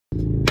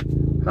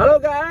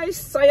Halo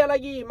guys, saya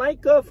lagi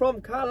Michael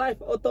from Car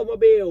Life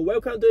Automobile.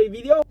 Welcome to the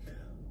video.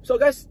 So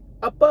guys,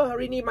 apa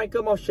hari ni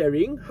Michael mau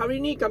sharing? Hari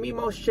ni kami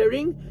mau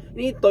sharing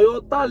ni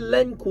Toyota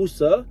Land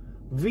Cruiser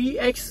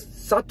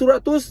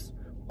VX100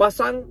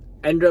 pasang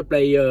Android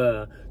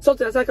player. So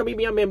terasa kami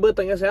punya member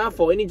tanya saya,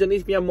 for ini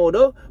jenis punya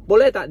model,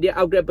 boleh tak dia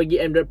upgrade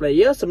pergi Android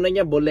player?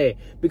 Sebenarnya boleh,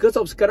 because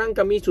of sekarang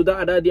kami sudah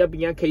ada dia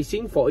punya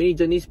casing for ini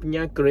jenis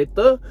punya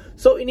kereta.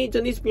 So ini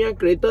jenis punya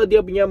kereta,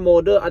 dia punya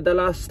model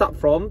adalah start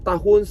from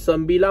tahun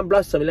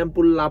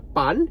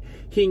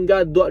 1998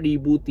 hingga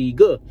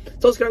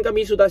 2003. So sekarang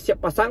kami sudah siap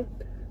pasang.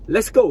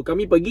 Let's go,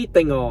 kami pergi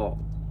tengok.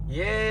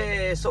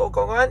 Yeah, so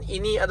kawan,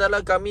 ini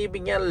adalah kami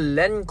punya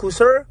Land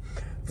Cruiser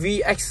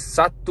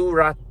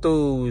VX100.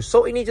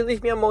 So ini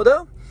jenis punya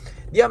model,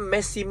 dia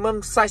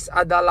maximum size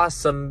adalah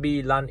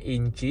 9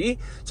 inci.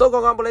 So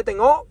korang boleh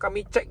tengok,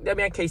 kami cek dia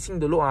punya casing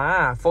dulu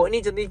For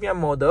ini jenis punya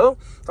model,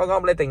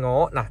 korang boleh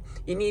tengok. Nah,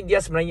 ini dia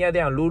sebenarnya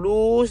dia yang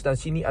lurus dan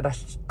sini ada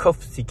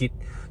curve sikit.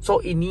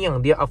 So ini yang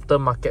dia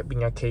aftermarket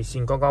punya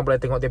casing. Korang boleh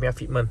tengok dia punya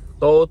fitment,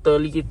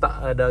 totally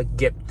tak ada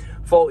gap.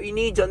 For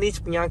ini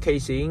jenis punya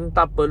casing,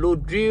 tak perlu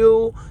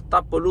drill,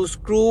 tak perlu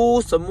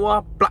screw,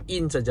 semua plug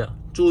in saja.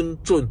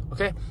 Cun-cun,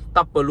 okay?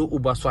 Tak perlu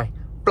ubah suai,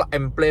 plug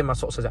and play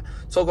masuk saja.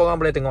 So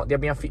korang boleh tengok dia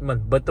punya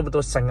fitment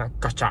betul-betul sangat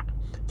kacak.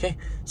 Okay,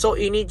 so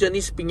ini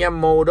jenis punya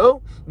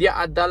model, dia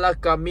adalah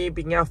kami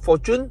punya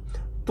Fortune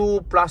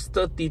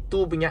 2+32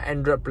 punya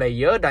Android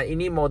player, dan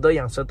ini model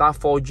yang serta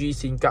 4G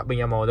SIM card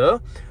punya model.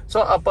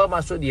 So apa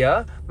maksud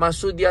dia?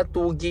 Maksud dia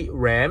 2GB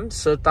RAM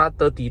serta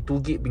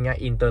 32GB punya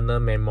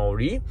internal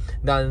memory,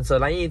 dan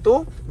selain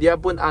itu dia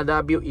pun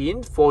ada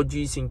built-in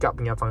 4G SIM card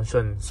punya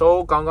function.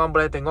 So kawan-kawan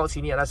boleh tengok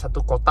sini ada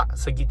satu kotak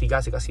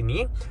segitiga dekat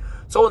sini.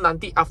 So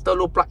nanti after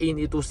lu plug in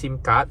itu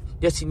SIM card,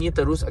 dia sini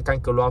terus akan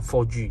keluar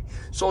 4G.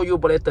 So you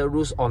boleh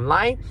terus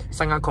online,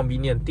 sangat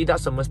convenient. Tidak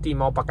semesti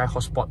mau pakai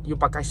hotspot, you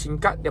pakai SIM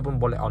card dia pun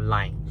boleh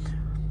online.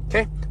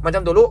 Okay,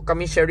 macam dulu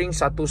kami sharing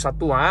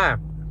satu-satu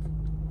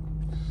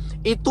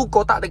Itu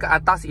kotak dekat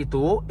atas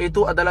itu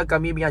adalah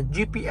kami punya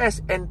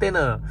GPS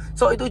antenna.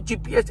 So itu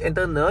GPS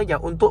antenna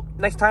yang untuk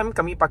next time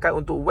kami pakai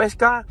untuk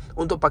Waze kah,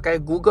 untuk pakai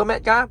Google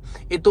Map kah,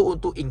 itu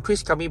untuk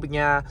increase kami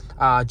punya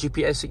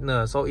GPS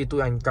signal. So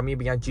itu yang kami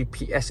punya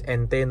GPS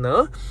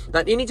antenna.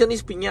 Dan ini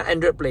jenis punya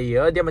Android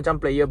player, dia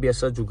macam player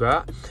biasa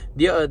juga.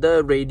 Dia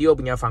ada radio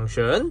punya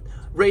function.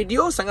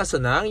 Radio sangat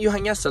senang, you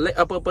hanya select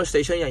apa-apa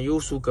station yang you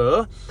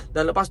suka,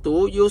 dan lepas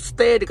tu you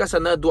stay dekat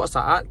sana 2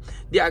 saat,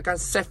 dia akan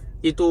save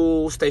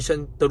itu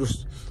station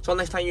terus. So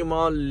next time you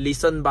mau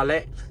listen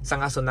balik,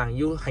 sangat senang,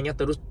 you hanya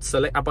terus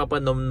select apa-apa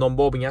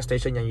nombor punya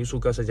station yang you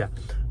suka saja.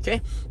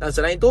 Okay, dan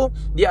selain itu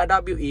dia ada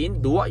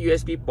built-in 2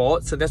 USB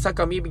port. Sentiasa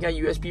kami punya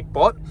USB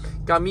port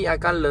kami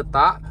akan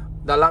letak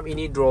dalam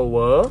ini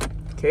drawer.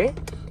 Okay,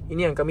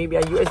 ini yang kami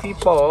punya USB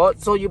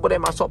port. So you boleh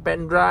masuk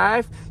pen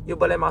drive, you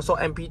boleh masuk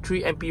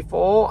MP3, MP4.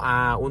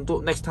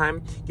 Untuk next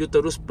time you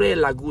terus play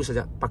lagu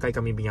saja pakai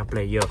kami punya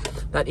player.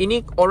 Dan ini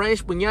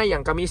orange punya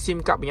yang kami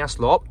SIM card punya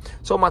slot.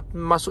 So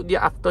maksud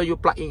dia after you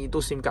plug in itu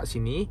SIM card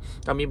sini,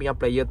 kami punya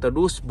player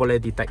terus boleh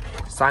detect.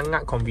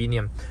 Sangat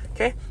convenient.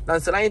 Okay,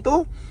 dan selain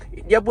itu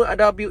dia pun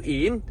ada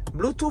built-in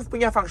Bluetooth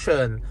punya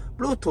function.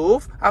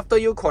 Bluetooth, after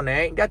you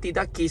connect, dia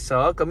tidak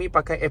kisah kami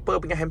pakai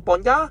Apple punya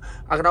handphone kah,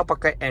 atau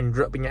pakai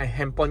Android punya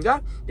handphone kah,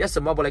 dia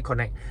semua boleh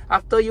connect.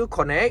 After you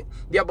connect,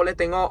 dia boleh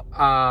tengok,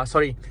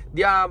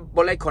 dia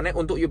boleh connect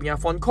untuk you punya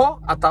phone call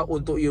atau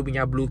untuk you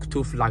punya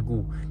Bluetooth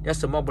lagu. Dia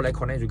semua boleh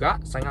connect juga,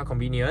 sangat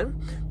convenient.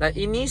 Dan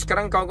ini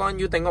sekarang kawan-kawan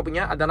you tengok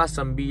punya adalah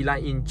 9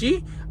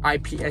 inci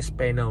IPS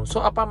panel. So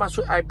apa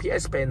maksud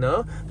IPS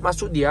panel?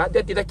 Maksud dia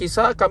tidak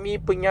kisah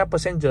kami punya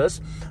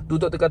passengers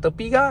duduk dekat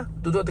tepi kah,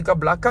 duduk dekat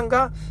belakang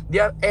kah,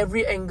 dia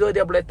every angle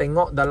dia boleh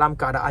tengok dalam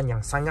keadaan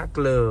yang sangat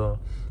clear.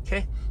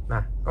 Okay,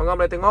 nah kawan-kawan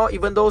boleh tengok,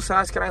 even though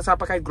sekarang saya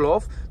pakai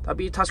glove,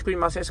 tapi touchscreen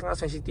masih sangat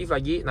sensitif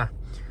lagi. Nah,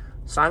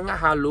 sangat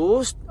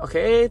halus,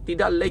 okay,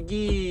 tidak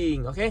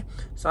lagging, okay,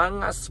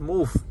 sangat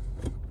smooth.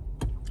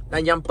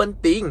 Dan yang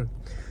penting,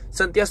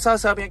 sentiasa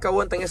saya punya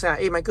kawan tanya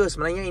saya, Michael,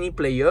 sebenarnya ini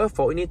player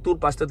for ini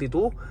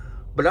 2+32,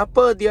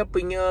 berapa dia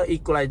punya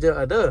equalizer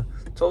ada?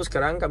 So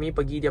sekarang kami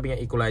pergi dia punya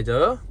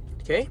equalizer.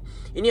 Okay,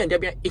 ini yang dia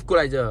punya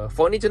equalizer.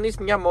 For ini jenis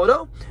punya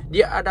model,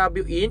 dia ada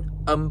built-in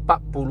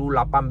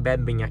 48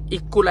 band punya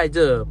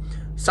equalizer.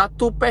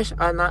 Satu patch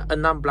ada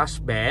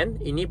 16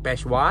 band. Ini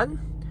patch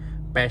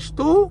 1, patch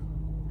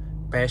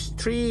 2, patch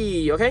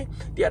 3. Okay,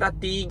 dia ada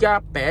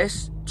 3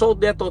 patch. So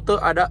dia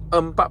total ada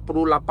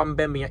 48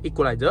 band punya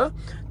equalizer.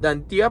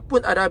 Dan dia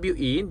pun ada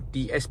built-in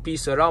DSP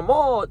surround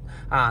mode.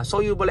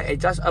 So you boleh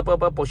adjust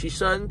apa-apa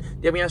position,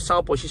 dia punya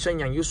sound position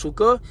yang you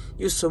suka,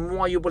 you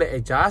semua you boleh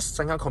adjust.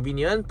 Sangat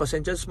convenient.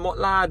 Passenger mode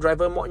lah,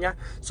 driver mode nya,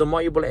 semua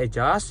you boleh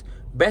adjust.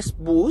 Bass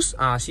boost,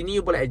 sini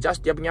you boleh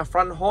adjust dia punya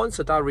front horn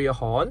serta rear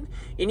horn.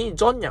 Ini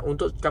zone nya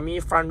untuk kami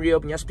front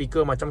rear punya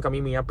speaker, macam kami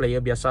punya player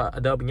biasa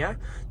ada punya,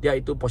 dia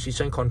itu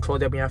position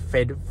control, dia punya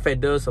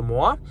fader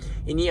semua.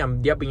 Ini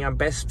yang dia punya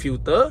bass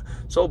filter.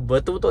 So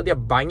betul-betul dia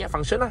banyak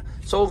function lah.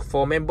 So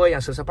for member yang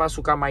sesiapa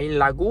suka main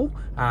lagu,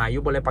 you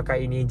boleh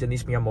pakai ini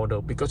jenis punya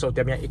model, because of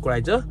dia punya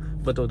equalizer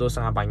betul-betul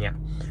sangat banyak.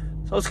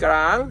 So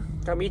sekarang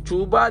kami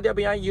cuba dia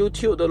punya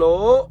YouTube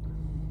dulu.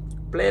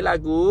 Play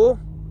lagu.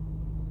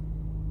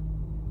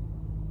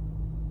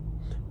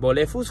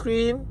 Boleh full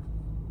screen.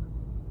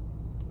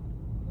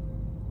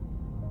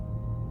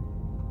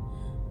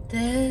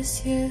 Des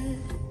yeux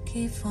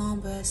qui font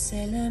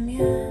baisser le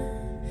mien,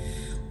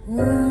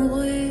 une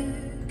rue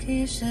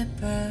qui se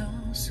perd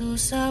sous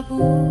sa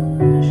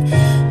bouche.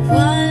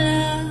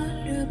 Voilà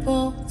le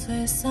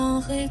portrait sans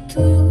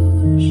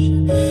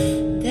retouche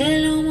de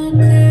l'homme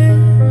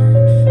auquel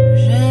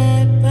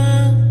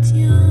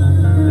j'appartiens.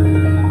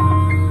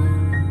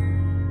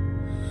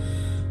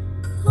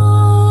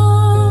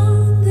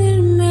 Quand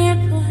il me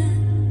prend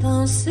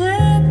dans ses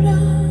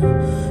bras,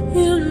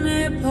 il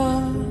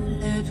m'épaule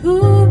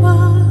tout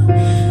bas,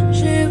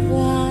 je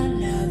vois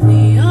la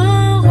vie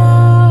en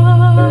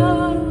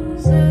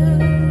rose.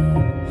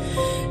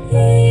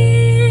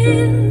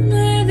 Il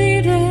me dit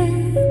des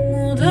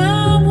mots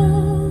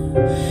d'amour,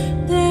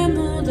 des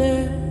mots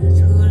de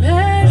tous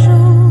les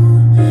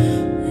jours,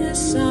 et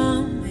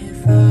ça me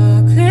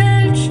fait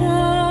quelque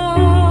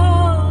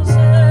chose.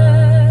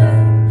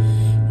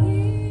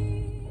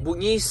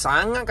 Bunyi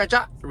sangat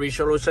kacak,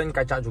 resolution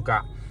kacak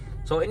juga.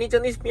 So ini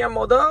jenis punya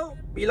model.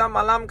 Bila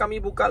malam kami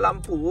buka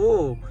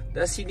lampu,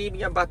 dan sini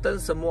punya button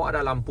semua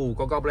ada lampu,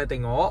 kau boleh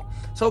tengok.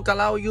 So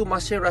kalau you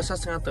masih rasa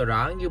sangat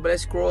terang, you boleh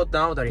scroll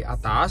down dari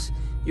atas.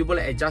 You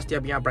boleh adjust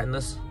dia punya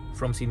brightness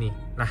from sini.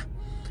 Nah,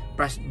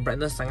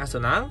 brightness sangat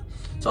senang.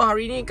 So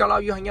hari ini kalau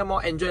you hanya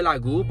mau enjoy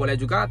lagu, boleh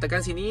juga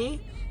tekan sini.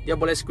 Dia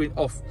boleh screen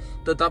off,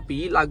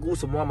 tetapi lagu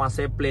semua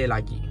masih play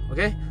lagi.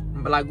 Okay,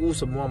 lagu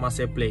semua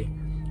masih play.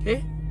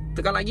 Okay,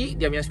 tekan lagi,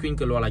 dia punya screen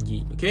keluar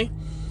lagi. Okay.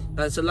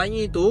 Dan selain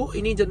itu,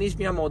 ini jenis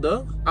punya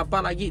model. Apa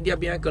lagi dia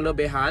punya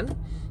kelebihan?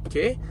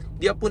 Okay,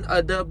 dia pun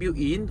ada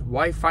built-in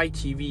Wi-Fi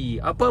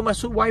TV. Apa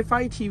maksud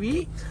Wi-Fi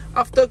TV?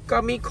 After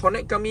kami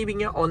connect kami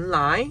punya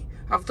online,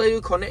 after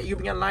you connect you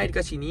punya line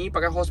dekat sini,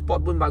 pakai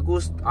hotspot pun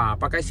bagus,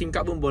 pakai SIM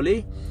card pun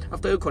boleh.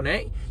 After you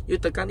connect, you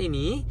tekan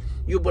ini,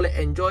 you boleh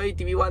enjoy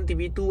TV1,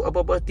 TV2,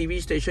 apa-apa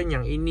TV station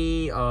yang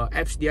ini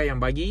apps dia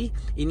yang bagi.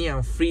 Ini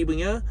yang free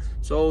punya.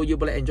 So you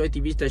boleh enjoy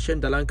TV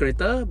station dalam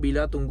kereta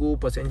bila tunggu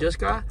passengers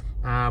kah.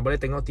 Boleh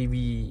tengok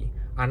TV.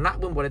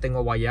 Anak pun boleh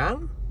tengok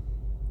wayang.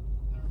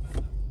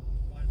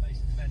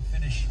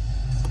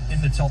 In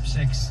the top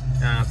six.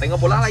 Tengok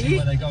bola lagi.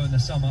 Where they go in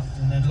the summer,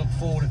 and then look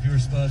forward if you're a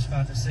Spurs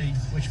fan to see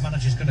which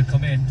manager's going to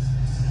come in,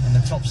 and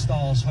the top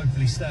stars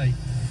hopefully stay.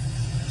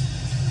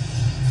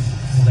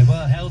 Well, they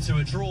were held to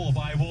a draw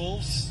by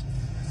Wolves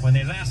when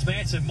they last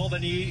met at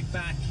Molineux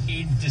back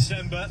in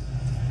December.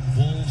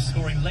 Wolves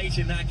scoring late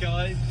in that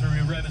game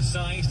through 11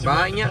 sides.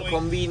 Banyak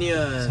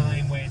convenient.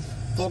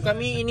 For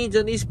kami ini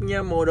jenis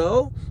punya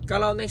model.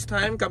 Kalau next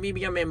time kami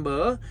punya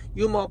member,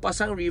 you mau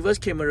pasang reverse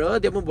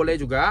camera, dia pun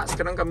boleh juga.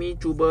 Sekarang kami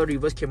cuba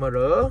reverse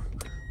camera.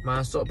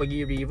 Masuk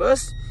pergi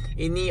reverse.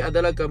 Ini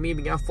adalah kami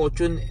punya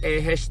Fortune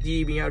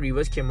HD punya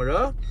reverse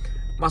camera.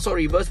 Masuk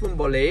reverse pun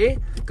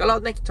boleh. Kalau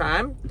next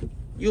time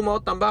you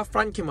mau tambah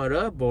front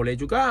camera, boleh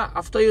juga.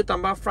 After you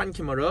tambah front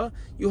camera,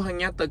 you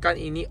hanya tekan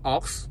ini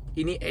aux,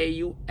 ini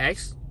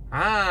AUX.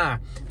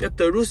 Dia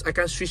terus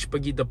akan switch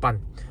pergi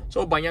depan.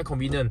 So banyak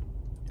convenient.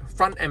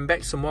 Front and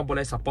back semua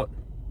boleh support.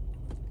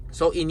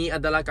 So ini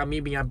adalah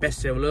kami punya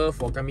best seller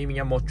for kami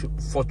punya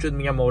Fortune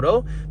punya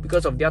model,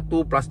 because of dia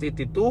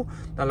 2+32,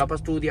 dan lepas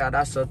tu dia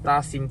ada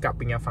serta SIM card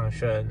punya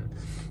function.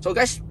 So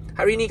guys,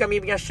 hari ini kami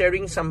punya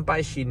sharing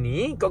sampai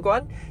sini.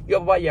 Kawan-kawan, you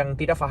apa yang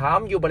tidak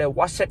faham, you boleh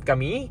WhatsApp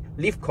kami,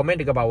 leave comment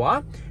dekat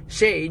bawah.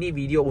 Share ini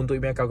video untuk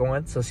you punya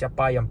kawan-kawan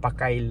sesiapa yang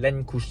pakai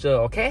Land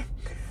Cruiser. Okay,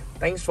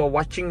 thanks for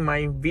watching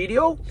my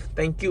video.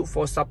 Thank you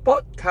for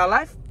support Car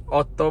Life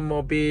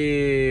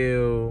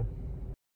Automobile.